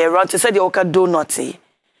bia se route se de o ka donut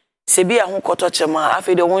se bia ho kotochema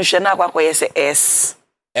afi de won hwe na akwakoye se s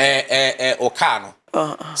o ka no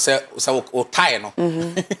se o tie no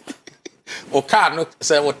o ka no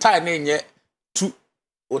se o tie na nye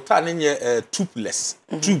o tie na nye tubeless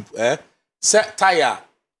tube se tire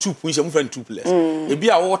tube nche mu friend tubeless e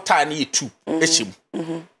bia o tie na ye tube echim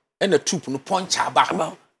and the tube no punch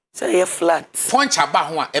aba say ye flat punch aba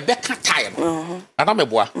ho a e be ka tie no ana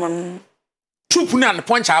meboa tube na no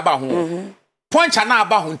punch aba ho punch na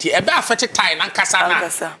aba ho nti e be afete tie na nkasa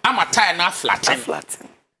na ama tie na flatten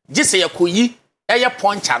gise yakoyi eye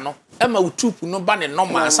punch no ema tube no ba ne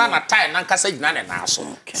normal sa na tie na nkasa gina ne na so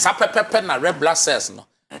sa pepepe na red blood cells no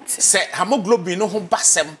se hemoglobin no ho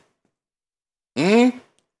basem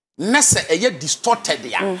nese eye distorted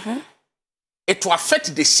ya it will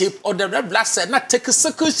affect the shape of the red blood cell not take a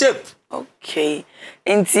sickle shape. Okay.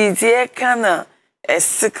 Inti tie kana a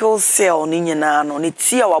sickle cell ni nyina no ni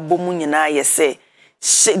tie wabomu nyina ye say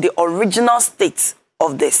the original state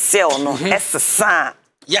of the cell no esesa.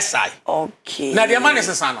 Yes I. Okay. Na the man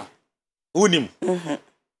esesa no. Unim.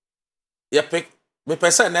 Ye pick me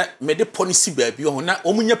person na me de policy baabi ho na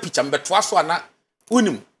omunya picture mbeto aso ana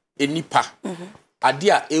unim enipa. Ade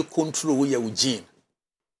a e control wo ye wo gene.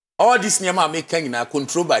 All this niyama make na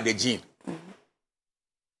control by the gene.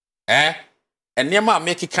 And niyama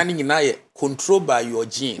make na ye control by your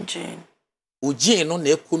gene. O gene no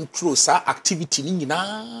na control sa activity ni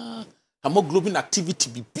nyina. Hemoglobin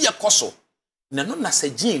activity bi bia koso. Na no na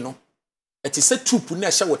se gene no. Eti se tupu na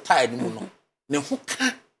ehye wo tie ni mu no. Ne ho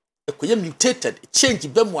ka ekoye mutated change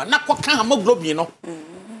ba mu na koka hemoglobin no.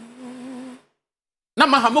 Na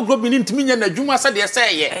ma hemoglobin ntimi nya na dwuma se de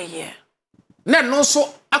se ye. Na no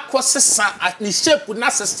so akosesa ni shape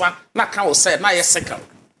na sesa na ka wo say na ye sickle.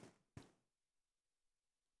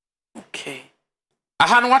 Okay.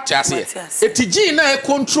 Aha no wate ase. Eti gene na e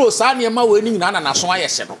control sa na ma we ni nyina na so aye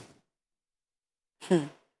hye no.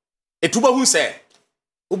 Etuba hu say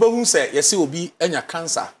yesi obi anya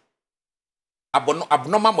cancer.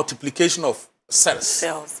 Abnormal multiplication of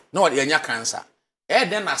cells. No what anya cancer.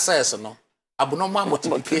 Then na cells no abnormal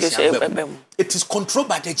multiplication. It is controlled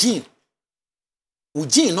by the gene.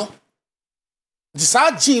 Gene no this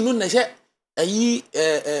gene no na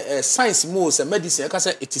je science more say medicine ka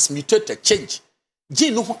say it is mutated change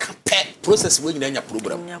gene no can pay process we nyina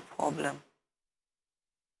problem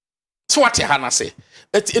so what you na say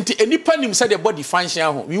enipa nim say the body function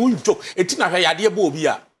ho we won joke eti na hwe yade ba obi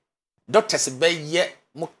a doctors be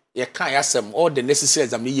ye kan yasem all the necessary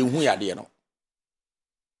exam ye hu yade no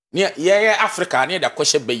ye Africa na da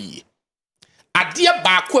kwhye ba yi Adia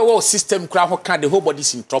baako system kra ho can the whole body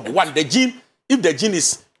is in trouble. One, the gene, if the gene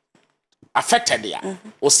is affected there,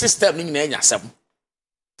 or system in enya sem.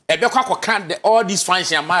 Ebe kwa can all these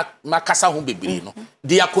functions makasa ho bebre no.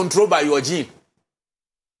 They are controlled by your gene.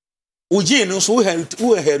 O gene no so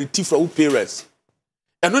who inherit from parents.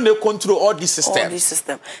 And when they control all these systems. All these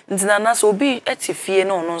systems. Ntina na so bi etifie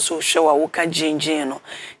no so hwe wo ka gene no.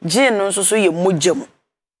 Gene no so ye mogam.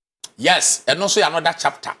 Yes, and also another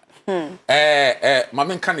chapter.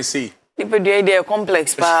 Mama can say people dey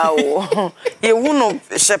complex pa o ye wunu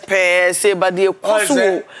shepe say but dey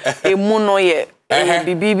koso e mu no ye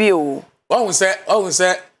bibibi o won say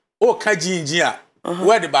o ka gene a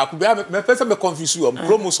where the back me person me confuse you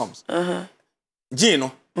chromosomes gene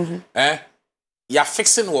no ya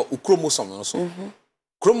fixing wo chromosome no so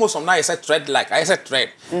chromosome na is a thread like I said thread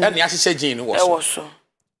and ya hye gene was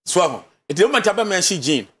so it the moment I mention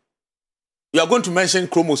gene you are going to mention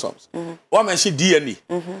chromosomes. Or mention DNA.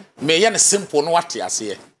 Me yen simple no what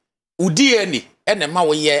ase. U DNA ene ma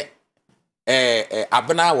wo ye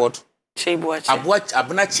abna what? Chebuache.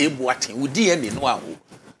 Abna chebuache. U DNA no a wo.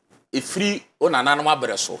 E free onana no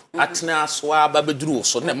abere so. Atena so aba beduru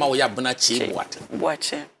so na ma wo ye abna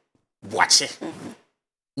chebuache. Boache.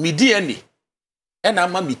 Mi DNA ena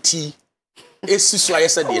ma mi ti esi so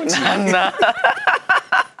ayese de ti.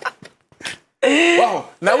 Wow,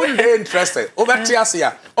 now we very interested. Over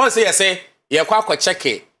Tiasia. Oh, say, ye kwa check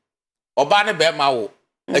it. Oba ne be ma wo.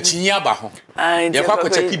 Achinya ba ho. Ye kwa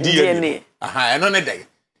check DNA. Aha, eno ne dey.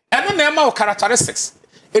 Eno na ma wo characteristics.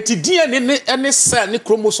 Eti DNA ne any cell ne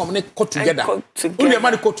chromosome ne go together. Uni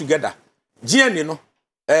ma ne go together. DNA no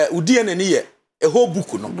u DNA ne ye a whole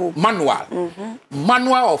book no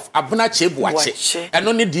manual of abuna chebuache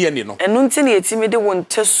eno ne DNA no eno nti na yetimi de won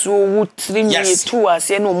tesuo wutri mi tu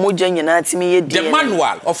ase na omoja nyina timi ye DNA the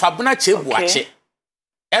manual of abuna chebuache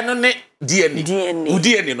eno ne DNA u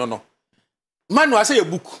DNA no manual say a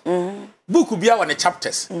book book bia won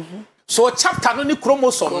chapters so chapter no ni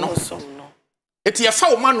chromosome no Eti ye fa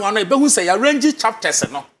wo manual no e be hu say ya range chapters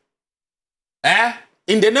no.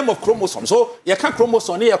 In the name of chromosome. So you can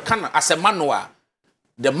chromosome you can as a manual.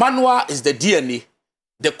 The manual is the DNA.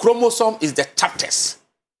 The chromosome is the chapters.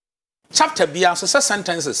 Chapter beyond so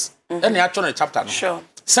sentences. Then you actually chapter no. Sure.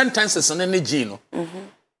 Sentences and any gene.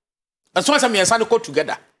 And so as me and go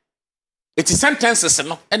together. It is sentences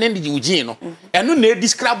no and then the gene no. And no need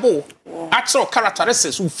describe actual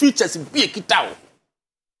characteristics who features be kita.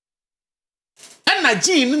 And na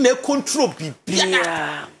gene no control be.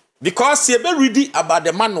 Yeah. Because you be reading about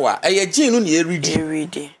the manual, a gene no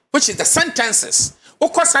reading. Which is the sentences.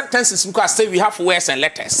 What sentences because say we have words and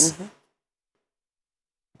letters.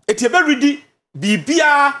 It you be reading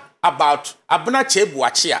bibia about abuna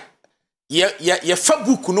chebuachia. Ye fa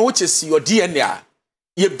book no which is your DNA.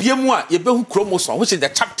 Ye biemu a ye be hu chromosome which is the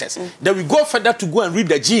chapters. Then we go further to go and read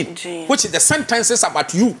the gene. Which is the sentences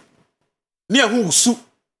about you. Near who su.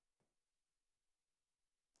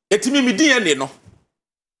 Etimi mi DNA no.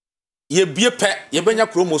 Ye bie pe ye benya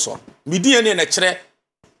chromosome. Mi DNA na kire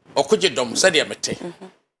okoje dom se de mete.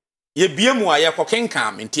 Ye biemu a ye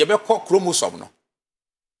kokenkan nti ye be chromosome no.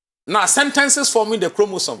 Now sentences forming the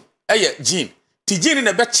chromosome. Gene. Ti gene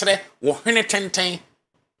na be kire wo hwene tenten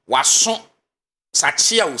waso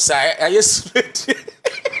sachia wo sa straight.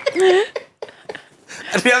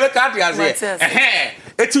 And the other card has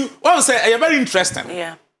etu one say very interesting.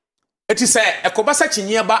 Yeah. It is ekobasa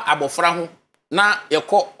chinye ba abofra ho na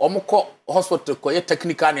yeko omukọ hospital ko ye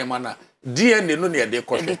technical ne mana DNA no ne de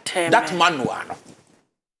ko that manual no.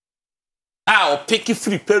 O pick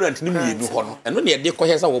free parent ni mienu ho no eno ne de ko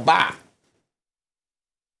hesa wo ba.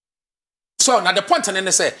 So now the point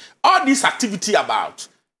and say all this activity about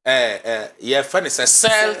yeah,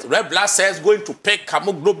 cells, red blood cells going to pick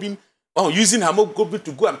hemoglobin or using hemoglobin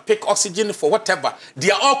to go and pick oxygen for whatever, they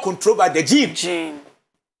are all controlled by the gene.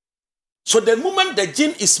 So the moment the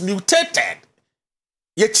gene is mutated,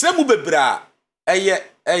 ye chiremu bebra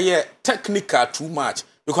technical too much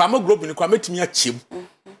because hemoglobin kwa metimi achim.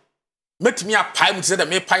 Metimi apai mu say that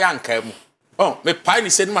me pai anka mu. Oh, me pai ni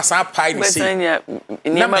say ma san pai ni say.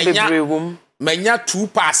 Na bebre wom. Manya 2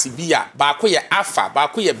 pass bia ba ko ye alpha ba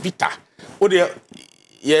ko ye beta. O de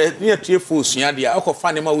ye ne tiefo sua de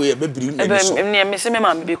akofa ne ma we bebiri na so. Me me se me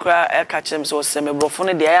ma bi kra e ka chem so se me brofo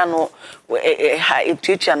ne de ya no ha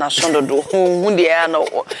etuatua na so do hu de ya no.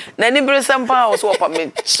 Na ni bere sampa o so opa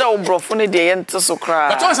me show brofo ne de ye nte so kra.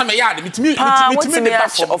 But once me ya de mitimi de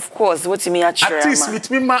back of course what me a chere ma. At least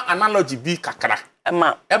mitimi ma analogy bi kakra.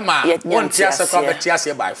 Emma one tia se kwa betia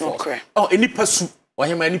se by force. Oh eni pasu o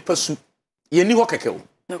hema eni pasu. Ye ni ho keke o.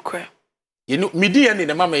 No kra. Ye no midi ye ni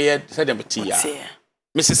na mama ye se de meti ya.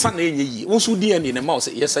 Mrs. San enye yi. Wo su di ye ni na ma o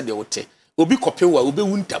se ye se de wote. Obi kope wa obi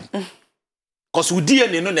wuntam. Cause udi ye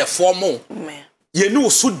ni no na form o. Ye ni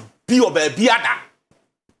so bi o ba bi ada.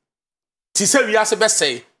 Ti se wi ase be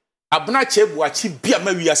sei. Abuna chebu achi bi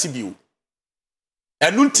ama wi ase bi o.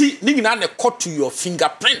 Enu nti ni nyina na cut to your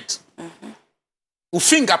fingerprint. U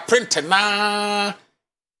fingerprint na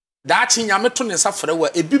da chi nyame to ne safre wa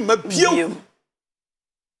ebi ma bio.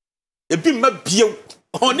 Ebi ma bio.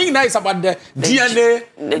 Only nice about the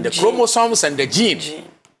DNA, the chromosomes and the gene.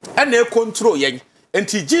 And they control yen. And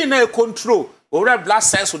the gene they control red blood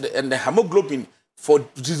cells and the hemoglobin for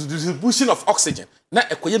distribution of oxygen. Now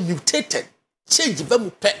it mutated. Change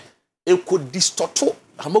them pe it could distort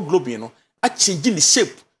hemoglobin no a change in the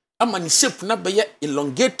shape. A man shape na be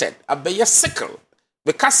elongated, a be sickle.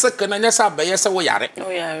 Because sickle na nyesa be yesa wo yare. Oh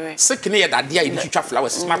yeah. Sickle na da dia in future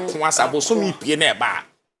flowers smart kwasa bo so mi pie na ba.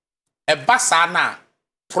 E ba sa na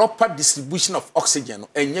proper distribution of oxygen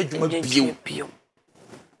and yedwuma bio.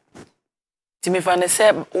 Timi fa ne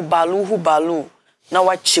se balu na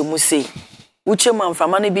wache mu sei. Uche mu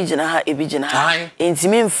amfama na bi gina ha e bi gina ha.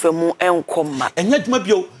 Entimi mfamu enkomma. And yedwuma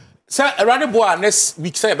bio. Say erade bo a next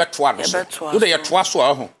week say beto ano so. Do dey to so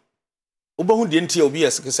a ho. Obahu de ntia obi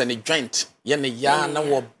yesike se ne joint ye ne ya na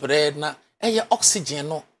wo bre na eye oxygen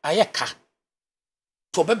no ayeka.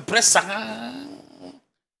 To be bresa.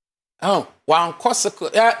 Oh, one cost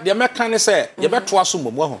the American say, you better was some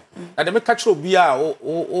more. And the Mecatro be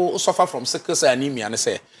or suffer from sickle cell anemia and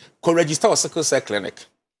say, co register a sickle cell clinic.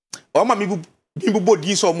 Or my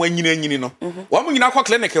body so when you know. One in our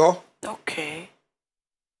clinic. Okay.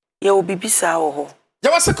 You will be bizarre.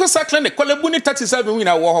 There was sickle cell clinic, call a bunny 37 in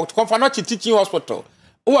our walk to Confanachi teaching hospital.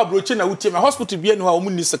 Oh, a broaching a team a hospital be in our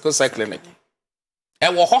muni sickle cell clinic.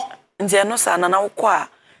 And walk. And there no son and our qua.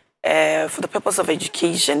 For the purpose of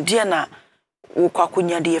education, dear na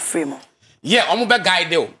ukwakunya de free. Yeah, I'm be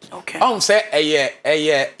guide you. Okay. Say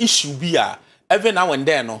a issue be every now and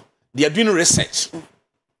then no, they are doing research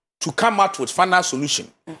to come out with final solution.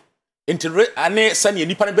 Inti ane sani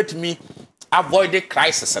nipa na betumi avoid the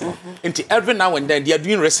crisis no. Inti every now and then they are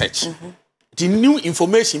doing research. The new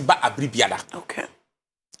information ba abribiada. Okay.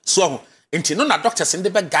 So inti no na doctors in the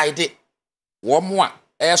be guide wo mo a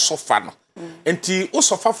e sofa no. Inti o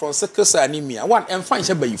sofa from sickle cell anemia one emfa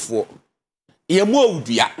nche bayifo. Ye mo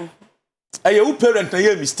awudua. Aye wo parent na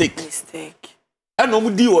ye mistake. Ena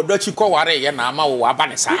omu di odo chi ko ware ye na ama wo aba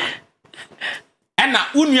ne sa. Ena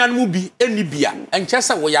unuan mu bi eni bia enche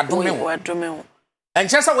se wo ya dome wo.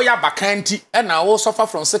 Enche se wo ya bakanti ena wo suffer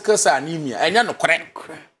from sickle cell anemia enye no kore.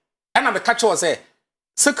 Ena me catch wo say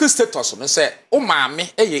sickle status no say o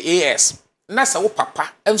maame eye AS na say wo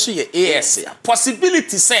papa enso ye AS.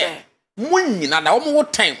 Possibility say munyina da wo mo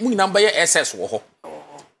time munyina ba ye SS wo ho.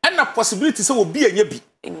 Ena possibility say obi enye bi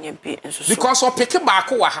because o pick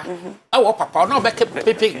baako wa ha wo papa no be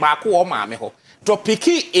pick baako wo maame ho to pick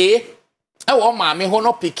A wo maame ho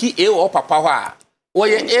no pick A wo papa ho a wo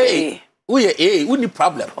ye A wo ye A wo ni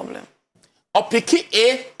problem o pick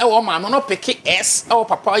A wo maame no pick S wo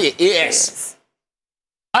papa ye AS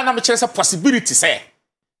ana me chere possibility say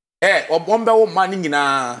obombe wo ma ni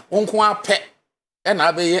nyina wonko apɛ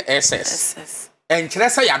na be ye SS en chere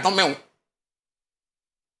say ya dome.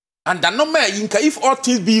 And the number yinka if all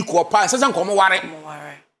things be equal pass says come ware.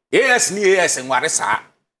 Yes ni yes en ware sa.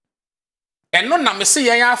 En no na me se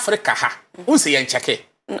yan Africa ha. Un se yan cheke.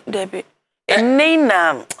 Debi. En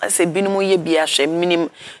na say binumu ye bia hwe minim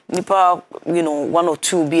nipa one or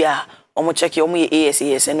two bia omo cheke omo ye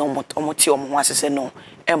AS en omo ti omo ho asese no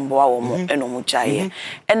emboa omo en omo jaye.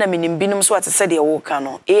 En na minim binum so atese de wo ka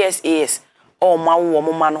no AS o ma wo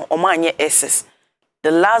omo ma no omo anye SS. The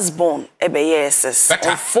last born ebeye SS.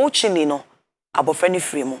 Unfortunately no abofani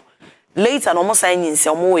free mo. Later no mo sign in say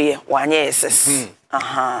omo ye wanye SS.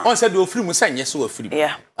 On said do free mo say yes so free.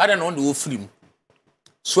 Yeah. I don't know do free mo.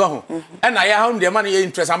 So ho. And I how the man ye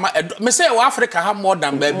interest ama me say Africa have more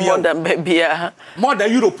than baby. More than baby. More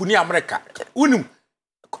than Europe ni America. Unum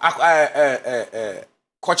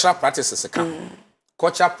cultural practices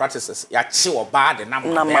cultural practices ya chi oba de na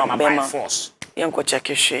by force. Yanko check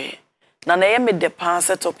hwe. Na na yeme the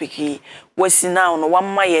past topic he was now no one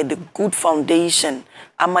my the good foundation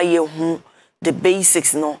ama ye hu the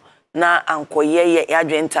basics no na anko ye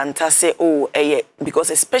adwentanta say oh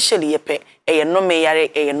because especially ye no me yare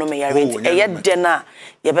dena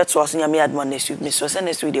ye beto aso nyame adma next week me so say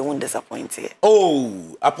next week they won't disappoint here.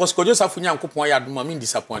 Oh apostle Joseph nyankopon ya adma me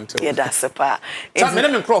disappoint. Yeah that's pa. So me na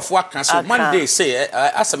me crop work can so Monday say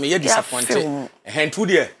asame ye disappointed. Hentu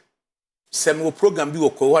there Some program be or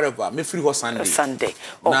whatever. Me free Sunday.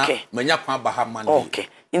 Okay. Manya kwa baha Monday. Okay.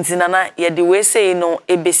 Inti nana ye the way say no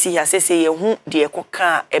ebesi ya say ye hu de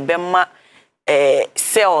ekoka ebema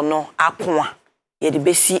cell no akoa ye de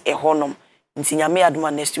besi ehonom. Inti nyame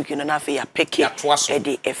aduma next week no na afi ya peke e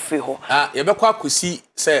de efri ho. Ye be kwa akosi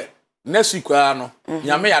say next week no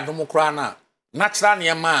nyame adum kra na natural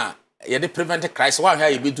niema ye de prevent crisis wa hwa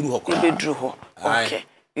ye be duru ho kra. Ye be duru ho. Okay.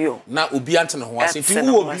 Yo na obi ante no ho ase ti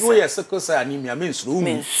wo ye sickle cell anemia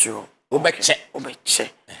mensuro obeche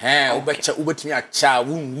obetimi acha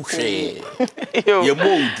wunwu hwe ye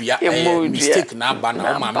mo mistake na aba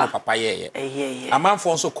na o ma papa ye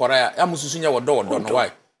amanfo nso korea amususu nya wodo no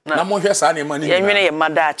why na mo hwe sa na ma ni ye nwene ye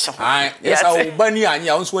mada acha yes obani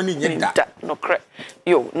anya nso ani nye da no kre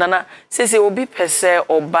yo nana sese obi pese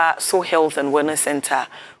oba so health and wellness center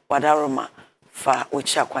wadaroma fa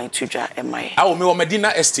ocha kwan tudwa emai awo me wo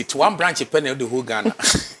Medina estate one branch pe na the whole Ghana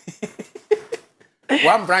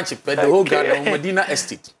one branch pe the whole Ghana Medina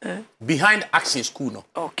estate behind Action School no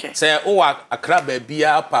okay say o Accra ba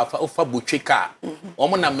bia pa fa botweka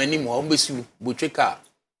omo na manim o mbesiru botweka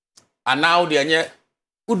and now the anye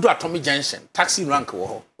udu Atomic Junction taxi rank wo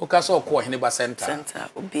ho o ka so ko Heneba center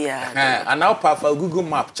obia and now pa Google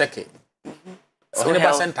map check it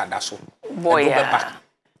Heneba center da so boy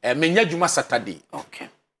menya juma Saturday. Okay.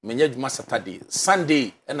 Menya juma Saturday.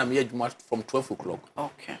 Sunday, and menya juma from 12 o'clock.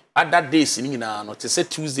 Okay. Other days, you know, not to say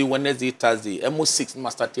Tuesday, Wednesday, Thursday, almost 6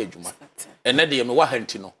 must start juma. And then they me wa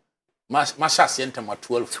hentino. Masha sienta ma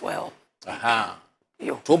 12. Aha.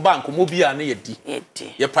 Yo. To bank mobia na yedi.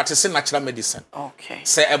 Yedi. You practice natural medicine. Okay.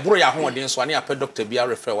 Say ebro ya ho den so ani apɛ doctor bia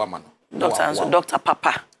refer wa ma no. Doctor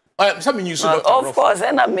Papa. Some use doctor. Of course,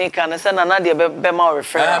 and I make an send another be more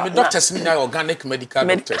referral. Me doctors need organic medical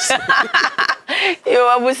doctors.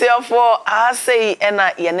 You will say for I say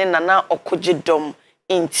ena yene nana okogidom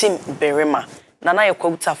intim berema. Nana ye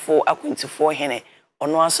kwuta for akwintifo hene.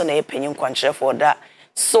 Ono aso na ye panyin kwankyere for that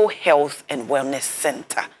So Health and Wellness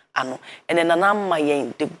Center. Ano. And then nana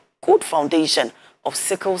mayen the good foundation of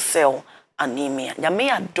sickle cell anemia. Ya me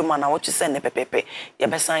aduma na what you say ne pepepe. Ya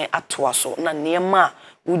besan atoa so na niema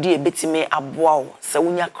wodi ebetime aboa wo se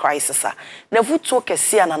wonya crisis a na futuo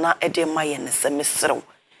kese anana ede maye ne se mesrew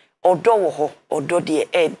odo wo ho odo de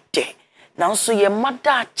ede nanso ye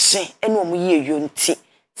madache ene omu ye yonti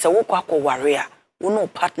se wo kwa ware a wo no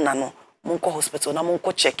partner no monko hospital na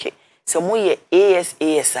monko check se mo ye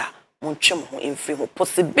AS a montwem ho emfiri ho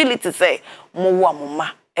possibility say mo wo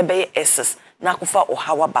amoma ebe ye SS na kofa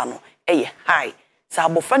ohawa ba no eye high sa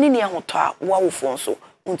abofa ni ne ahoto a wo awofo nso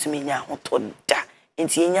untumi nya ahoto da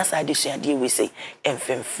enti enya sa de suade we say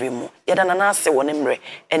emfemfiri mu yeda na ase woni mre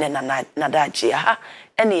ene na daje ha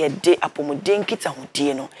ene ye de apomoden kita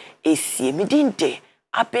hodie no esie midinde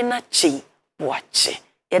apena chi boache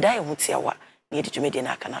yeda ye hotiawa ne de dwumede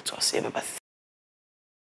na aka na to so ye beba